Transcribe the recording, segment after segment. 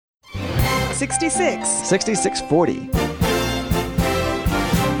66.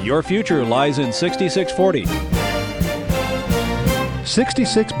 6640. Your future lies in 6640.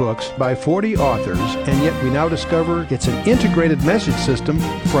 66 books by 40 authors, and yet we now discover it's an integrated message system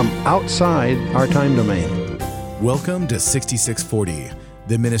from outside our time domain. Welcome to 6640,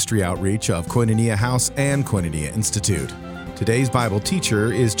 the ministry outreach of Koinonia House and Koinonia Institute. Today's Bible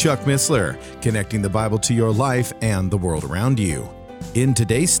teacher is Chuck Missler, connecting the Bible to your life and the world around you. In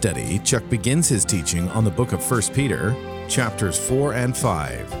today's study, Chuck begins his teaching on the book of 1 Peter, chapters 4 and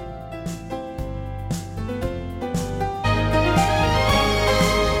 5.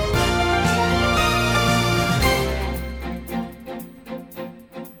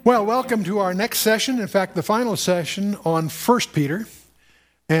 Well, welcome to our next session, in fact, the final session on 1 Peter.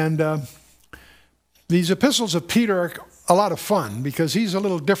 And these epistles of Peter are a lot of fun because he's a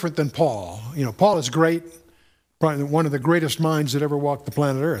little different than Paul. You know, Paul is great, probably one of the greatest minds that ever walked the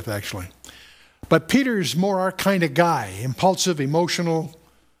planet Earth, actually. But Peter's more our kind of guy, impulsive, emotional,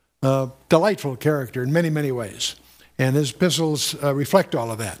 delightful character in many, many ways. And his epistles reflect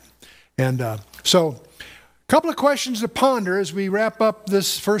all of that. And so... couple of questions to ponder as we wrap up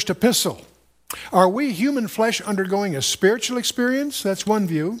this first epistle. Are we human flesh undergoing a spiritual experience? That's one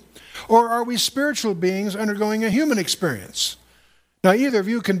view. Or are we spiritual beings undergoing a human experience? Now, either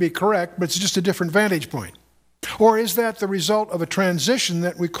view can be correct, but it's just a different vantage point. Or is that the result of a transition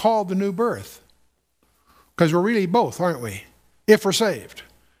that we call the new birth? Because we're really both, aren't we? If we're saved.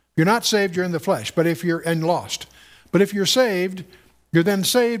 If you're not saved, you're in the flesh, but if you're lost. But if you're saved, you're then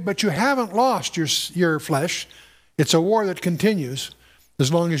saved, but you haven't lost your flesh. It's a war that continues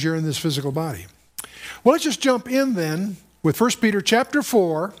as long as you're in this physical body. Well, let's just jump in then with 1 Peter chapter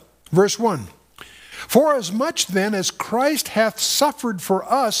 4, verse 1. For as much then as Christ hath suffered for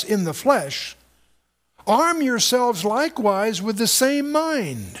us in the flesh, arm yourselves likewise with the same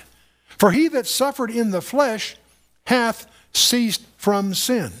mind. For he that suffered in the flesh hath ceased from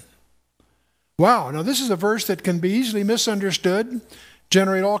sin. Wow, now this is a verse that can be easily misunderstood,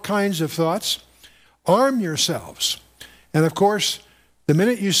 generate all kinds of thoughts. Arm yourselves. And of course, the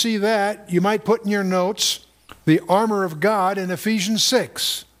minute you see that, you might put in your notes the armor of God in Ephesians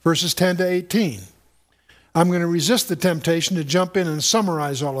 6, verses 10 to 18. I'm going to resist the temptation to jump in and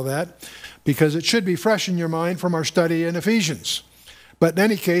summarize all of that because it should be fresh in your mind from our study in Ephesians. But in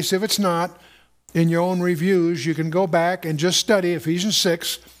any case, if it's not, in your own reviews, you can go back and just study Ephesians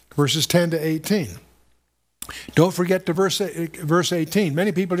 6, verses 10 to 18. Don't forget to verse 18.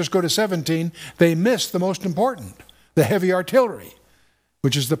 Many people just go to 17. They miss the most important, the heavy artillery,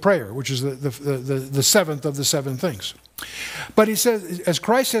 which is the prayer, which is the seventh of the seven things. But he says, as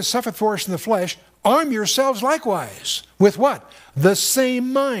Christ has suffered for us in the flesh, arm yourselves likewise. With what? The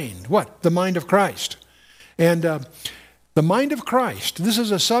same mind. What? The mind of Christ. And the mind of Christ. This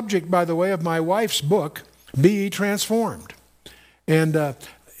is a subject, by the way, of my wife's book, Be Ye Transformed. And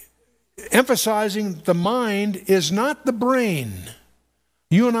emphasizing the mind is not the brain.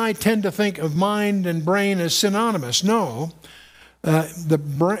 You and I tend to think of mind and brain as synonymous. No,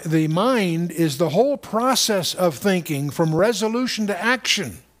 the mind is the whole process of thinking from resolution to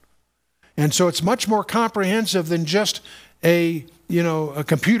action. And so it's much more comprehensive than just a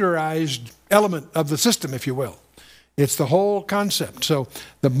computerized element of the system, if you will. It's the whole concept. So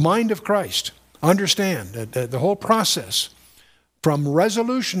the mind of Christ, understand that the whole process from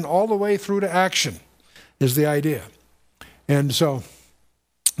resolution all the way through to action is the idea. And so,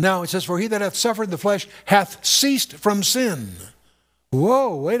 now it says, for he that hath suffered in the flesh hath ceased from sin.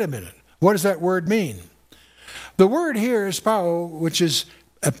 Whoa, wait a minute. What does that word mean? The word here is pao, which is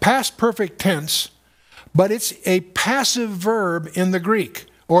a past perfect tense, but it's a passive verb in the Greek.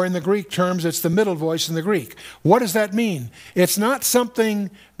 Or in the Greek terms, it's the middle voice in the Greek. What does that mean? It's not something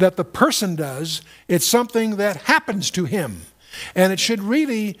that the person does. It's something that happens to him. And it should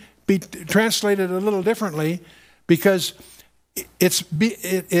really be translated a little differently because it's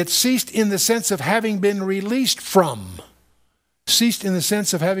ceased in the sense of having been released from. Ceased in the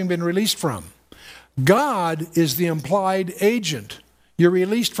sense of having been released from. God is the implied agent. You're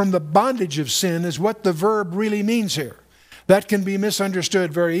released from the bondage of sin is what the verb really means here. That can be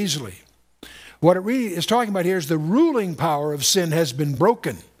misunderstood very easily. What it really is talking about here is the ruling power of sin has been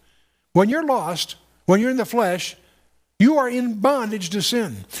broken. When you're lost, when you're in the flesh, you are in bondage to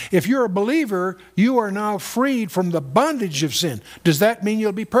sin. If you're a believer, you are now freed from the bondage of sin. Does that mean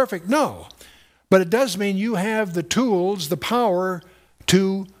you'll be perfect? No. But it does mean you have the tools, the power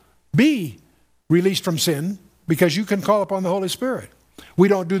to be released from sin because you can call upon the Holy Spirit. We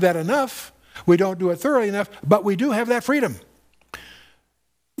don't do that enough. We don't do it thoroughly enough, but we do have that freedom.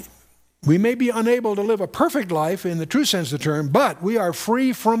 We may be unable to live a perfect life in the true sense of the term, but we are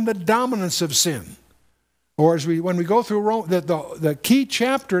free from the dominance of sin. Or when we go through the key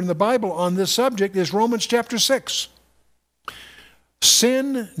chapter in the Bible on this subject is Romans chapter 6.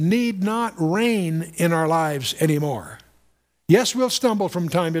 Sin need not reign in our lives anymore. Yes, we'll stumble from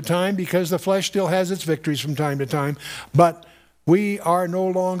time to time because the flesh still has its victories from time to time, but we are no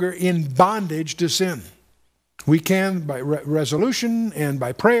longer in bondage to sin. We can, by resolution and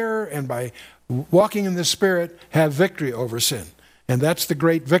by prayer and by walking in the Spirit, have victory over sin. And that's the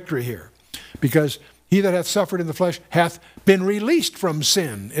great victory here. Because he that hath suffered in the flesh hath been released from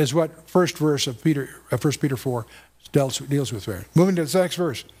sin, is what first verse of 1 Peter 4 deals with there. Moving to the next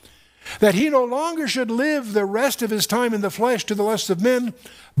verse. That he no longer should live the rest of his time in the flesh to the lusts of men,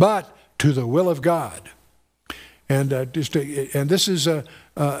 but to the will of God. And this is an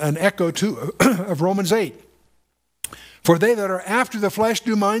echo too of Romans 8. For they that are after the flesh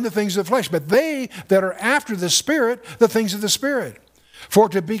do mind the things of the flesh, but they that are after the Spirit, the things of the Spirit. For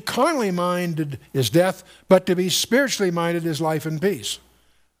to be carnally minded is death, but to be spiritually minded is life and peace.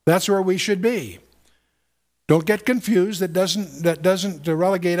 That's where we should be. Don't get confused. That doesn't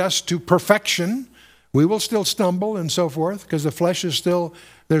relegate us to perfection. We will still stumble and so forth, because the flesh is still,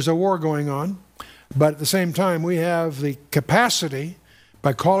 there's a war going on. But at the same time, we have the capacity,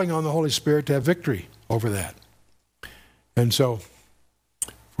 by calling on the Holy Spirit, to have victory over that. And so,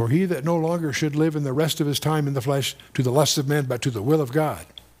 for he that no longer should live in the rest of his time in the flesh to the lusts of men, but to the will of God.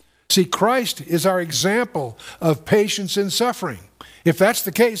 See, Christ is our example of patience in suffering. If that's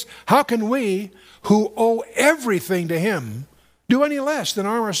the case, how can we, who owe everything to him, do any less than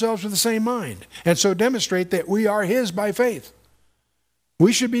arm ourselves with the same mind, and so demonstrate that we are his by faith?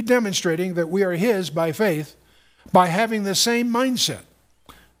 We should be demonstrating that we are his by faith by having the same mindset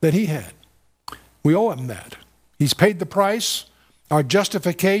that he had. We owe him that. He's paid the price. Our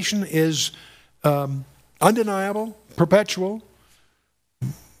justification is undeniable, perpetual.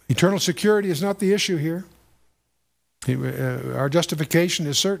 Eternal security is not the issue here. Our justification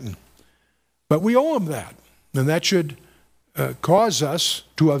is certain. But we owe him that. And that should cause us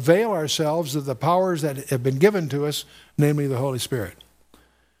to avail ourselves of the powers that have been given to us, namely the Holy Spirit.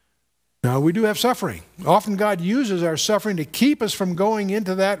 Now, we do have suffering. Often God uses our suffering to keep us from going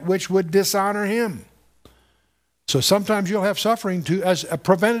into that which would dishonor him. So sometimes you'll have suffering as a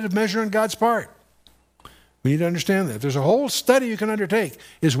preventative measure on God's part. We need to understand that. There's a whole study you can undertake,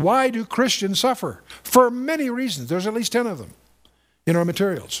 is why do Christians suffer? For many reasons. There's at least 10 of them in our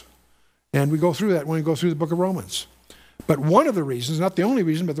materials. And we go through that when we go through the book of Romans. But one of the reasons, not the only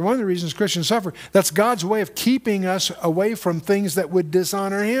reason, but one of the reasons Christians suffer, that's God's way of keeping us away from things that would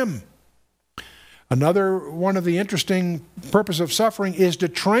dishonor him. Another one of the interesting purposes of suffering is to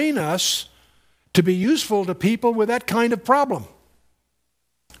train us to be useful to people with that kind of problem.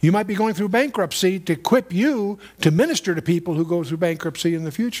 You might be going through bankruptcy to equip you to minister to people who go through bankruptcy in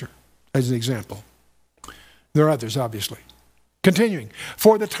the future, as an example. There are others, obviously. Continuing.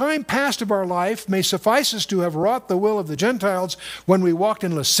 For the time past of our life may suffice us to have wrought the will of the Gentiles when we walked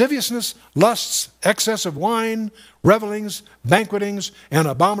in lasciviousness, lusts, excess of wine, revelings, banquetings, and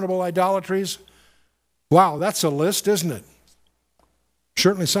abominable idolatries. Wow, that's a list, isn't it?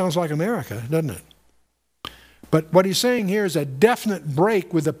 Certainly sounds like America, doesn't it? But what he's saying here is a definite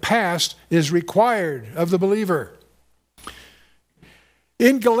break with the past is required of the believer.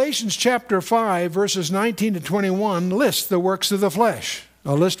 In Galatians chapter 5, verses 19 to 21, lists the works of the flesh.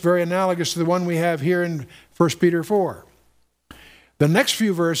 A list very analogous to the one we have here in 1 Peter 4. The next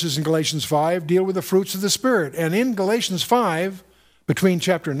few verses in Galatians 5 deal with the fruits of the Spirit. And in Galatians 5, between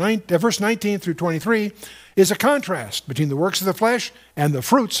verse 19 through 23, is a contrast between the works of the flesh and the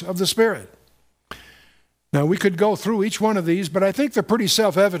fruits of the Spirit. Now, we could go through each one of these, but I think they're pretty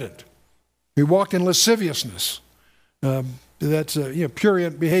self-evident. We walked in lasciviousness. That's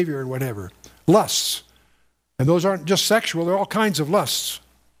prurient behavior and whatever. Lusts. And those aren't just sexual, they're all kinds of lusts.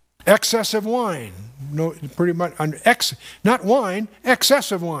 Excess of wine. No, pretty much, not wine,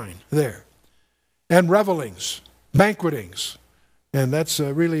 excessive wine there. And revelings, banquetings. And that's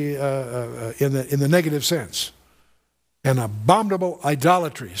really in the negative sense. And abominable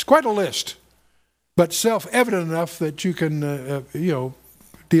idolatries. Quite a list. But self-evident enough that you can,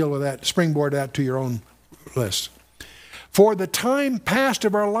 deal with that, springboard that to your own list. For the time past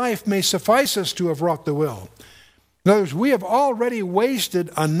of our life may suffice us to have wrought the will. In other words, we have already wasted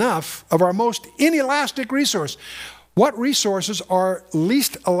enough of our most inelastic resource. What resources are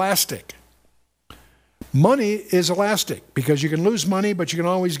least elastic? Money is elastic because you can lose money, but you can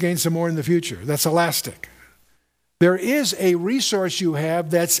always gain some more in the future. That's elastic. There is a resource you have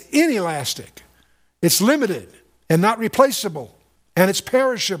that's inelastic. It's limited and not replaceable, and it's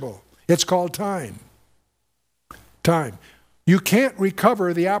perishable. It's called time. Time. You can't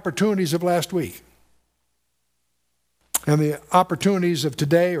recover the opportunities of last week. And the opportunities of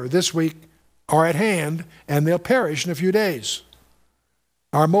today or this week are at hand, and they'll perish in a few days.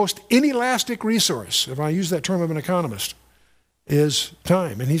 Our most inelastic resource, if I use that term of an economist, is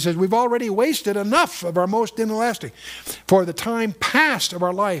time. And he says we've already wasted enough of our most inelastic. For the time past of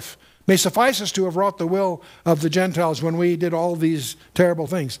our life may suffice us to have wrought the will of the Gentiles when we did all these terrible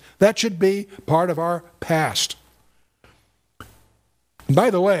things. That should be part of our past. And by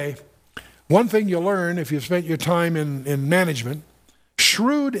the way, one thing you'll learn if you've spent your time in management,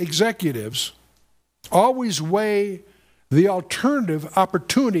 shrewd executives always weigh the alternative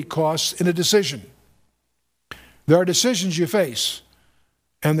opportunity costs in a decision. There are decisions you face,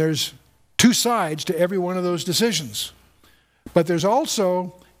 and there's two sides to every one of those decisions. But there's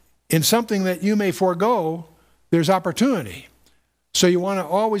also, in something that you may forego, there's opportunity. So you want to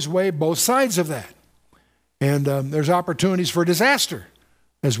always weigh both sides of that. And there's opportunities for disaster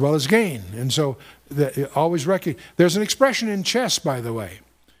as well as gain. And so always recognize. There's an expression in chess, by the way.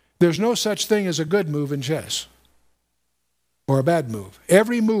 There's no such thing as a good move in chess or a bad move.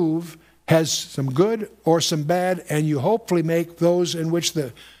 Every move has some good or some bad, and you hopefully make those in which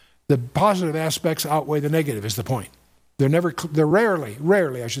the positive aspects outweigh the negative is the point. They're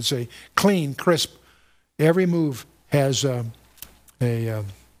rarely, I should say, clean, crisp. Every move has a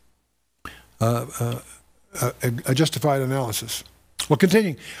justified analysis. Well,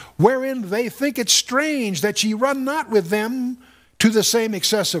 continuing, wherein they think it strange that ye run not with them to the same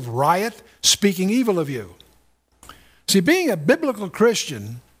excessive riot, speaking evil of you. See, being a biblical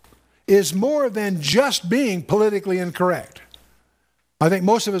Christian is more than just being politically incorrect. I think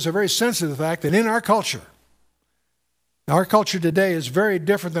most of us are very sensitive to the fact that in our culture today is very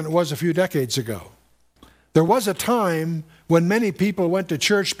different than it was a few decades ago. There was a time when many people went to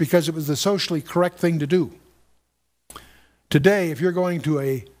church because it was the socially correct thing to do. Today, if you're going to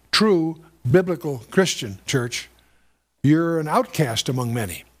a true biblical Christian church, you're an outcast among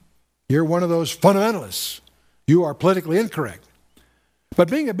many. You're one of those fundamentalists. You are politically incorrect. But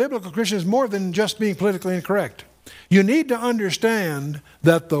being a biblical Christian is more than just being politically incorrect. You need to understand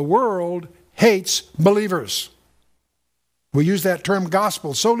that the world hates believers. We use that term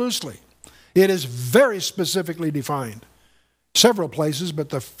gospel so loosely. It is very specifically defined. Several places, but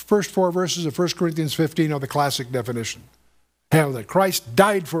the first 4 verses of 1 Corinthians 15 are the classic definition. How that Christ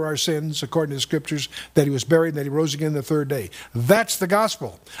died for our sins, according to the Scriptures, that he was buried, and that he rose again the third day. That's the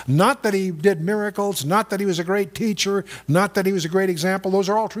gospel. Not that he did miracles, not that he was a great teacher, not that he was a great example. Those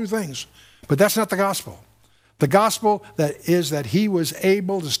are all true things. But that's not the gospel. The gospel is that he was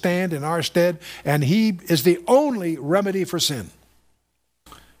able to stand in our stead, and he is the only remedy for sin.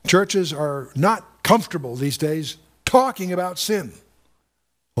 Churches are not comfortable these days talking about sin.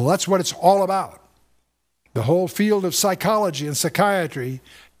 Well, that's what it's all about. The whole field of psychology and psychiatry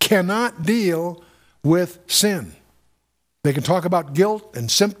cannot deal with sin. They can talk about guilt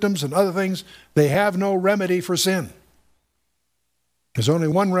and symptoms and other things. They have no remedy for sin. There's only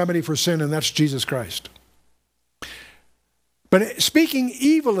one remedy for sin, and that's Jesus Christ. But speaking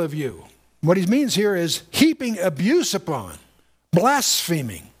evil of you, what he means here is heaping abuse upon,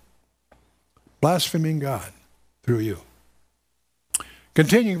 blaspheming God through you.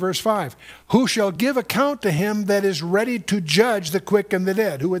 Continuing verse 5, who shall give account to him that is ready to judge the quick and the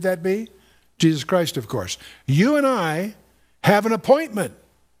dead? Who would that be? Jesus Christ, of course. You and I have an appointment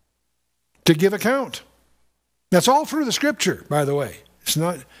to give account. That's all through the Scripture, by the way.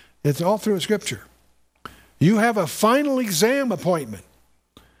 It's all through the Scripture. You have a final exam appointment.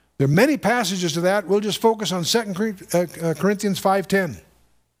 There are many passages to that. We'll just focus on 2 Corinthians 5:10.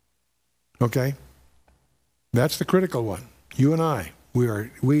 Okay? That's the critical one. You and I.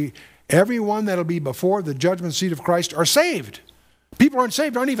 Everyone that'll be before the judgment seat of Christ are saved. People who aren't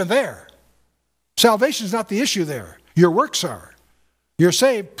saved aren't even there. Salvation is not the issue there. Your works are. You're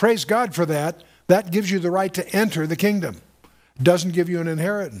saved. Praise God for that. That gives you the right to enter the kingdom. It doesn't give you an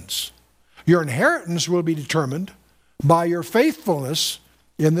inheritance. Your inheritance will be determined by your faithfulness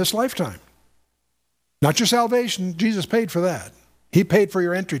in this lifetime. Not your salvation. Jesus paid for that. He paid for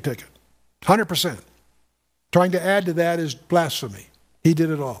your entry ticket. 100%. Trying to add to that is blasphemy. He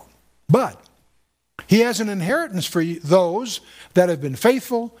did it all. But he has an inheritance for those that have been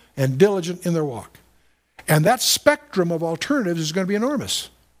faithful and diligent in their walk. And that spectrum of alternatives is going to be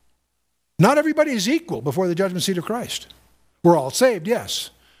enormous. Not everybody is equal before the judgment seat of Christ. We're all saved, yes.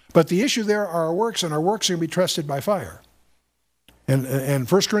 But the issue there are our works, and our works are going to be tested by fire. And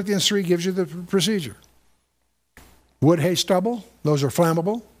 1 Corinthians 3 gives you the procedure. Wood, hay, stubble, those are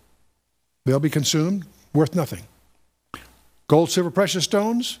flammable. They'll be consumed, worth nothing. Gold, silver, precious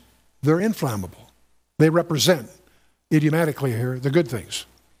stones, they're inflammable. They represent, idiomatically here, the good things.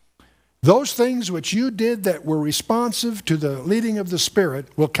 Those things which you did that were responsive to the leading of the Spirit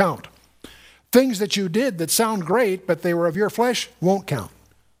will count. Things that you did that sound great, but they were of your flesh, won't count.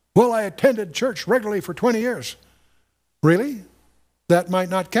 Well, I attended church regularly for 20 years. Really? That might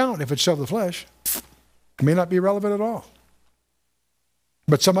not count if it's of the flesh. It may not be relevant at all.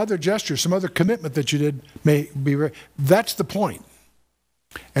 But some other gesture, some other commitment that you did may be, that's the point.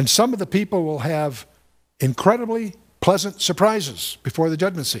 And some of the people will have incredibly pleasant surprises before the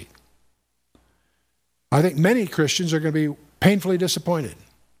judgment seat. I think many Christians are going to be painfully disappointed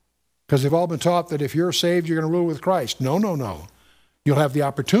because they've all been taught that if you're saved, you're going to rule with Christ. No, no, no. You'll have the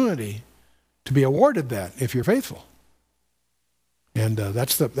opportunity to be awarded that if you're faithful. And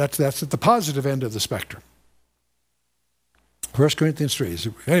that's at the positive end of the spectrum. 1 Corinthians 3.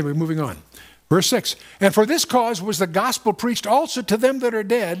 Anyway, moving on. Verse 6. And for this cause was the gospel preached also to them that are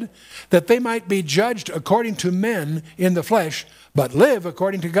dead, that they might be judged according to men in the flesh, but live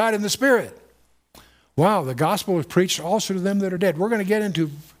according to God in the Spirit. Wow, the gospel was preached also to them that are dead. We're going to get into a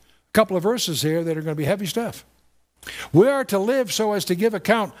couple of verses here that are going to be heavy stuff. We are to live so as to give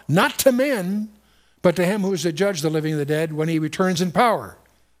account, not to men, but to him who is to judge the living and the dead when he returns in power.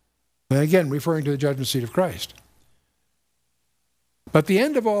 And again, referring to the judgment seat of Christ. But the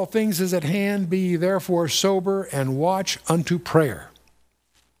end of all things is at hand. Be ye therefore sober and watch unto prayer.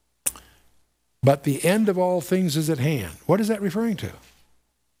 But the end of all things is at hand. What is that referring to?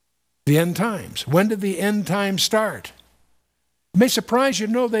 The end times. When did the end times start? It may surprise you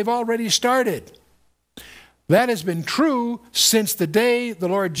to know they've already started. That has been true since the day the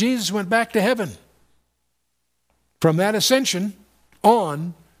Lord Jesus went back to heaven. From that ascension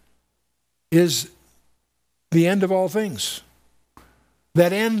on is the end of all things.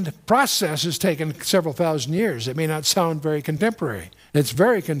 That end process has taken several thousand years. It may not sound very contemporary. It's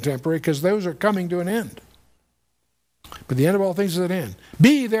very contemporary because those are coming to an end. But the end of all things is at hand.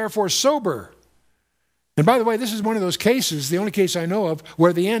 Be therefore sober. And by the way, this is one of those cases, the only case I know of,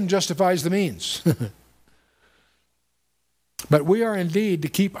 where the end justifies the means. But we are indeed to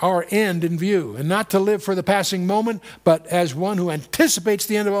keep our end in view, and not to live for the passing moment, but as one who anticipates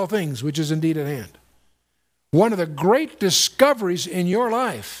the end of all things, which is indeed at hand. One of the great discoveries in your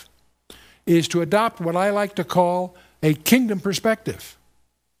life is to adopt what I like to call a kingdom perspective.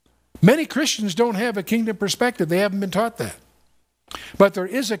 Many Christians don't have a kingdom perspective. They haven't been taught that. But there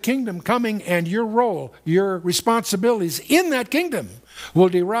is a kingdom coming, and your role, your responsibilities in that kingdom will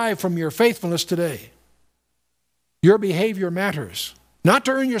derive from your faithfulness today. Your behavior matters. Not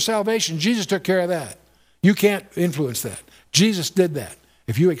to earn your salvation. Jesus took care of that. You can't influence that. Jesus did that.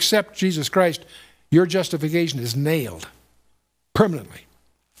 If you accept Jesus Christ, your justification is nailed permanently.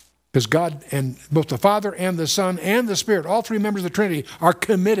 Because God, and both the Father and the Son and the Spirit, all three members of the Trinity, are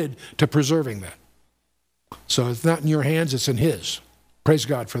committed to preserving that. So it's not in your hands, it's in His. Praise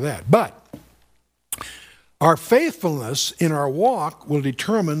God for that. But our faithfulness in our walk will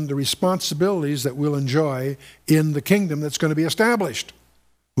determine the responsibilities that we'll enjoy in the kingdom that's going to be established.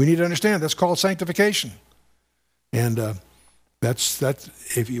 We need to understand that's called sanctification. And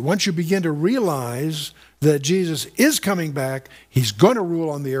once you begin to realize that Jesus is coming back, He's going to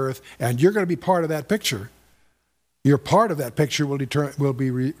rule on the earth, and you're going to be part of that picture. Your part of that picture will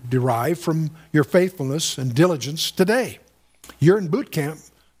be derived from your faithfulness and diligence today. You're in boot camp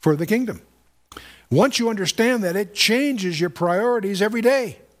for the kingdom. Once you understand that, it changes your priorities every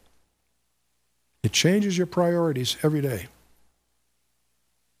day. It changes your priorities every day.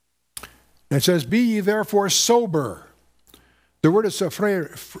 And it says, be ye therefore sober. The word is sophroneo.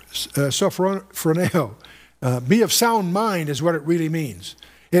 Be of sound mind is what it really means.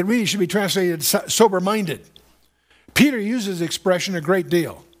 It really should be translated sober-minded. Peter uses the expression a great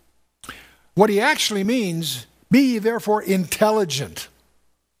deal. What he actually means, be ye therefore intelligent.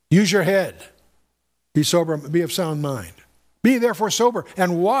 Use your head. Be sober, be of sound mind. Be therefore sober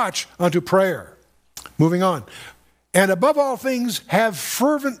and watch unto prayer. Moving on. And above all things, have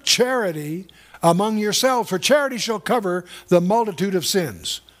fervent charity among yourselves, for charity shall cover the multitude of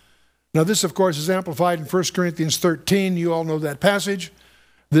sins. Now this, of course, is amplified in 1 Corinthians 13. You all know that passage.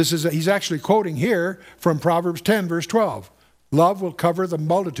 He's actually quoting here from Proverbs 10, verse 12. Love will cover the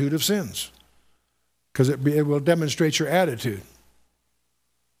multitude of sins because it will demonstrate your attitude.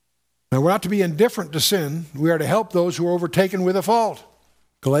 Now, we're not to be indifferent to sin. We are to help those who are overtaken with a fault.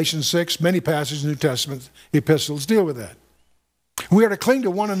 Galatians 6, many passages in the New Testament epistles deal with that. We are to cling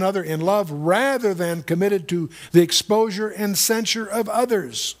to one another in love rather than committed to the exposure and censure of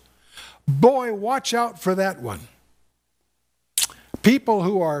others. Boy, watch out for that one. People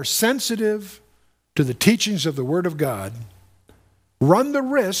who are sensitive to the teachings of the Word of God run the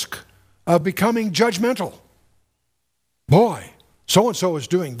risk of becoming judgmental. Boy, so-and-so is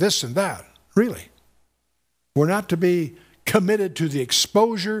doing this and that. Really. We're not to be committed to the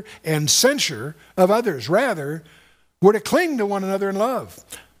exposure and censure of others. Rather, we're to cling to one another in love.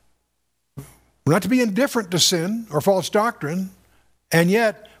 We're not to be indifferent to sin or false doctrine, and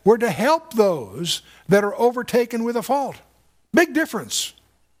yet we're to help those that are overtaken with a fault. Big difference.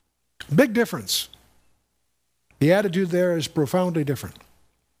 Big difference. The attitude there is profoundly different.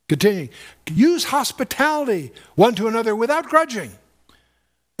 Continuing, use hospitality one to another without grudging.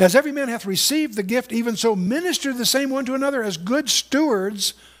 As every man hath received the gift, even so minister the same one to another as good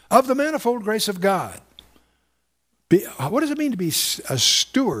stewards of the manifold grace of God. What does it mean to be a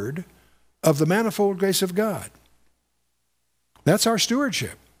steward of the manifold grace of God? That's our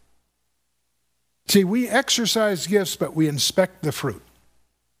stewardship. See, we exercise gifts, but we inspect the fruit.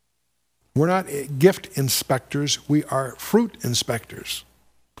 We're not gift inspectors, we are fruit inspectors.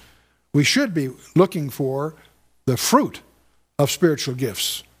 We should be looking for the fruit of spiritual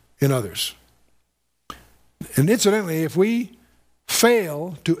gifts in others. And incidentally, if we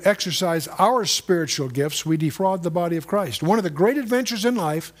fail to exercise our spiritual gifts, we defraud the body of Christ. One of the great adventures in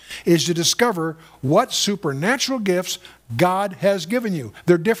life is to discover what supernatural gifts God has given you.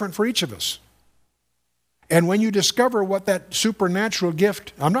 They're different for each of us. And when you discover what that supernatural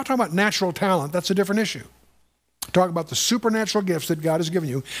gift, I'm not talking about natural talent, that's a different issue. I'm talking about the supernatural gifts that God has given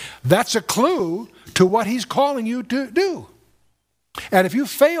you. That's a clue to what He's calling you to do. And if you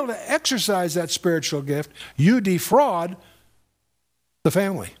fail to exercise that spiritual gift, you defraud the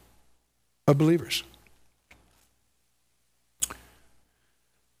family of believers.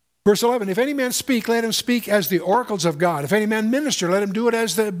 Verse 11, if any man speak, let him speak as the oracles of God. If any man minister, let him do it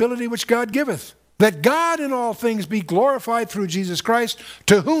as the ability which God giveth. That God in all things be glorified through Jesus Christ,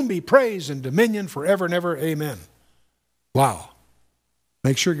 to whom be praise and dominion forever and ever. Amen. Wow.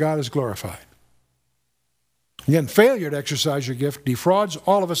 Make sure God is glorified. Again, failure to exercise your gift defrauds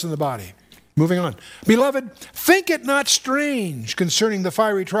all of us in the body. Moving on. Beloved, think it not strange concerning the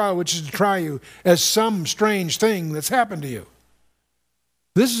fiery trial which is to try you as some strange thing that's happened to you.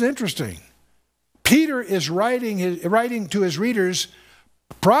 This is interesting. Peter is writing to his readers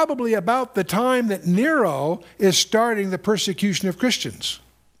probably about the time that Nero is starting the persecution of Christians.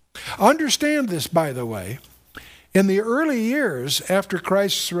 Understand this, by the way. In the early years after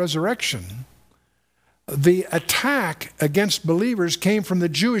Christ's resurrection, the attack against believers came from the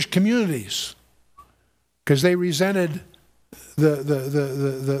Jewish communities because they resented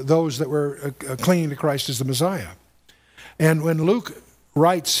those that were clinging to Christ as the Messiah. And when Luke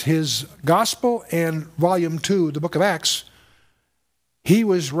writes his Gospel and Volume 2, the book of Acts, he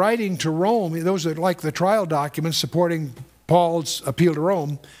was writing to Rome. Those are like the trial documents supporting Paul's appeal to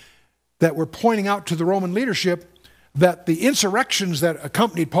Rome that were pointing out to the Roman leadership that the insurrections that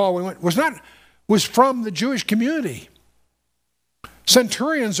accompanied Paul was from the Jewish community.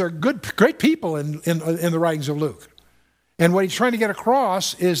 Centurions are great people in the writings of Luke. And what he's trying to get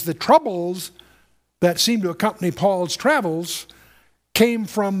across is the troubles that seem to accompany Paul's travels came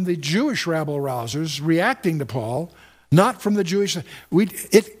from the Jewish rabble-rousers reacting to Paul, not from the Jewish.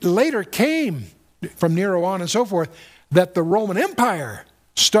 It later came from Nero on and so forth that the Roman Empire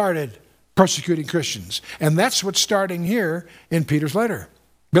started persecuting Christians. And that's what's starting here in Peter's letter.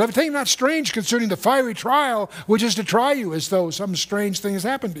 Beloved, think not strange concerning the fiery trial which is to try you as though some strange thing has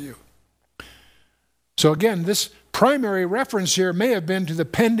happened to you. So again, this primary reference here may have been to the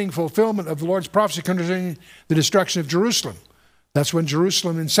pending fulfillment of the Lord's prophecy concerning the destruction of Jerusalem. That's when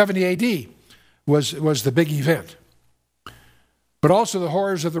Jerusalem in 70 AD was the big event. But also the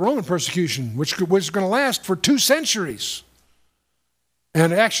horrors of the Roman persecution, which was going to last for 2 centuries.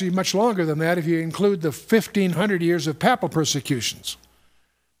 And actually much longer than that if you include the 1,500 years of papal persecutions.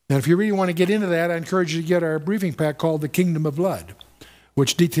 And if you really want to get into that, I encourage you to get our briefing pack called The Kingdom of Blood,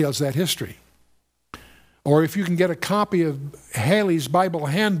 which details that history. Or if you can get a copy of Haley's Bible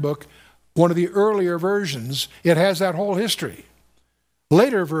Handbook, one of the earlier versions, it has that whole history.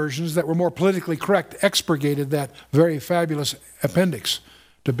 Later versions that were more politically correct expurgated that very fabulous appendix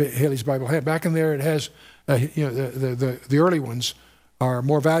to Haley's Bible Handbook. Back in there it has, the early ones are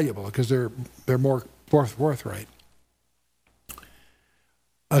more valuable because they're more forthright.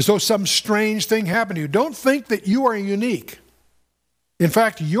 As though some strange thing happened to you. Don't think that you are unique. In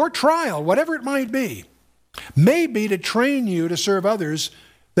fact, your trial, whatever it might be, may be to train you to serve others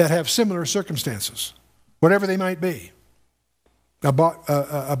that have similar circumstances, whatever they might be. A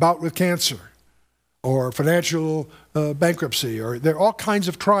bout with cancer, or financial bankruptcy, or there are all kinds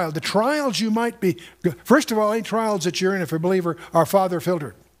of trials. The trials you might be, first of all, any trials that you're in, if you're a believer, are Father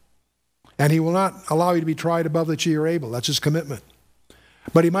filtered. And He will not allow you to be tried above that ye are able. That's His commitment.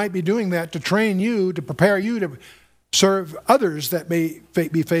 But he might be doing that to train you, to prepare you to serve others that may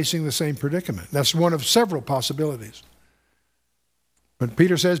be facing the same predicament. That's one of several possibilities. But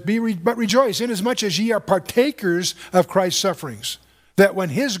Peter says, but rejoice, inasmuch as ye are partakers of Christ's sufferings, that when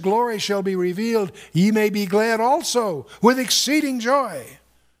his glory shall be revealed, ye may be glad also with exceeding joy.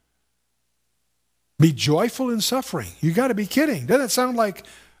 Be joyful in suffering. You got to be kidding. Doesn't that sound like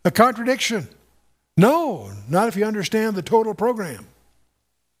a contradiction? No, not if you understand the total program.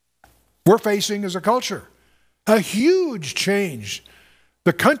 We're facing as a culture a huge change.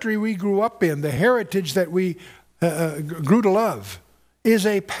 The country we grew up in, the heritage that we grew to love, is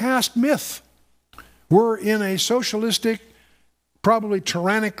a past myth. We're in a socialistic, probably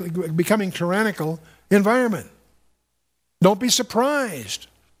becoming tyrannical environment. Don't be surprised.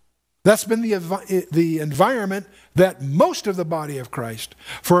 That's been the environment that most of the body of Christ,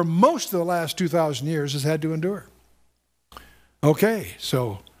 for most of the last 2,000 years, has had to endure. Okay,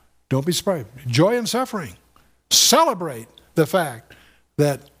 so don't be surprised. Joy in suffering. Celebrate the fact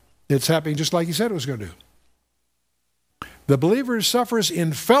that it's happening just like he said it was going to do. The believer suffers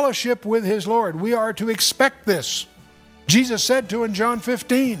in fellowship with his Lord. We are to expect this. Jesus said to in John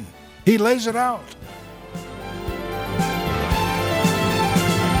 15. He lays it out.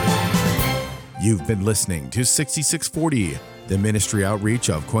 You've been listening to 6640, the ministry outreach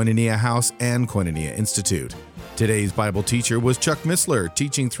of Koinonia House and Koinonia Institute. Today's Bible teacher was Chuck Missler,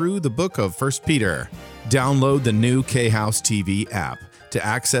 teaching through the book of 1 Peter. Download the new K-House TV app to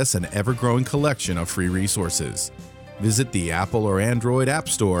access an ever-growing collection of free resources. Visit the Apple or Android App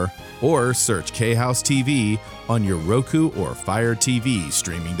Store or search K-House TV on your Roku or Fire TV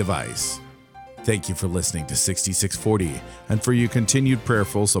streaming device. Thank you for listening to 6640 and for your continued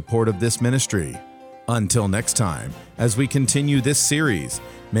prayerful support of this ministry. Until next time, as we continue this series,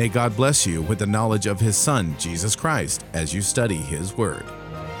 may God bless you with the knowledge of His Son, Jesus Christ, as you study His Word.